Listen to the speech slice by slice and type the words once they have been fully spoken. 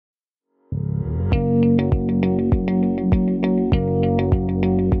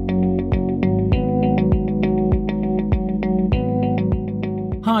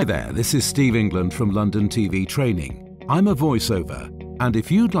Hi there, this is Steve England from London TV Training. I'm a voiceover, and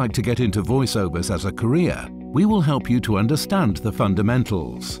if you'd like to get into voiceovers as a career, we will help you to understand the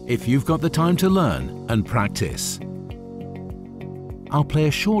fundamentals, if you've got the time to learn and practice. I'll play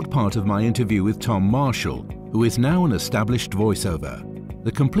a short part of my interview with Tom Marshall, who is now an established voiceover.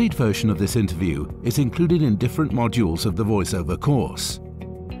 The complete version of this interview is included in different modules of the voiceover course.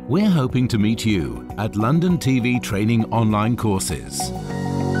 We're hoping to meet you at London TV Training online courses.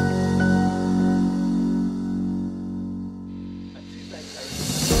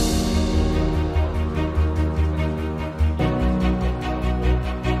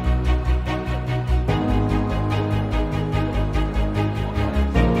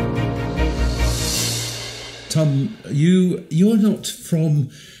 Tom, you're not from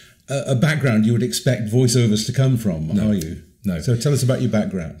a background you would expect voiceovers to come from, are you? No. So tell us about your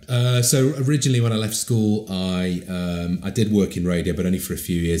background. So originally when I left school, I did work in radio, but only for a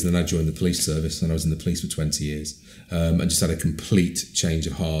few years, and then I joined the police service, and I was in the police for 20 years. I just had a complete change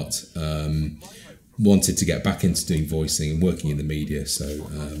of heart. Wanted to get back into doing voicing and working in the media. So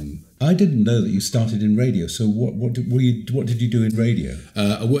I didn't know that you started in radio. So what did you do in radio?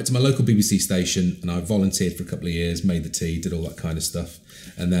 I worked at my local BBC station, and I volunteered for a couple of years, made the tea, did all that kind of stuff,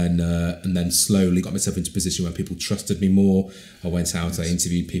 and then slowly got myself into a position where people trusted me more. I went out, I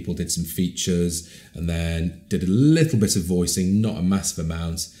interviewed people, did some features, and then did a little bit of voicing, not a massive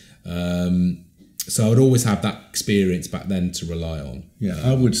amount. So I would always have that experience back then to rely on. Yeah,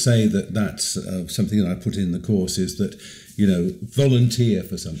 I would say that that's something that I put in the course, is that, you know, volunteer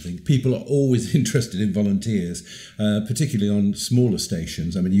for something. People are always interested in volunteers, particularly on smaller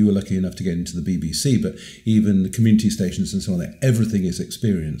stations. I mean, you were lucky enough to get into the BBC, but even the community stations and so on, everything is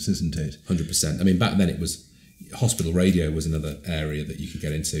experience, isn't it? 100%. I mean, back then it was... hospital radio was another area that you could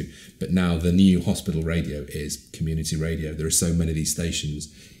get into, but now the new hospital radio is community radio. There are so many of these stations.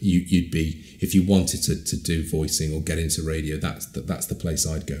 You'd be, if you wanted to do voicing or get into radio, that's the place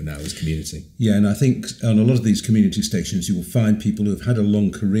I'd go now, is community. Yeah, and I think on a lot of these community stations you will find people who have had a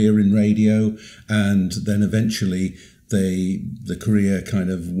long career in radio, and then eventually the career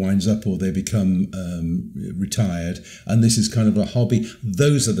kind of winds up, or they become retired, and this is kind of a hobby.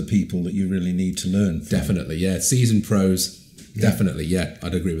 Those are the people that you really need to learn from. Definitely, yeah. Seasoned pros, definitely, yeah.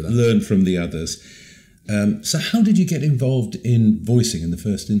 I'd agree with that. Learn from the others. So how did you get involved in voicing in the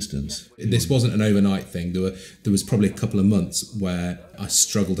first instance? This wasn't an overnight thing. There was probably a couple of months where I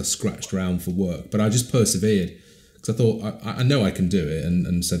struggled, I scratched around for work, but I just persevered, because I thought, I know I can do it,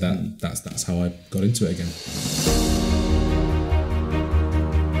 and so that's how I got into it again.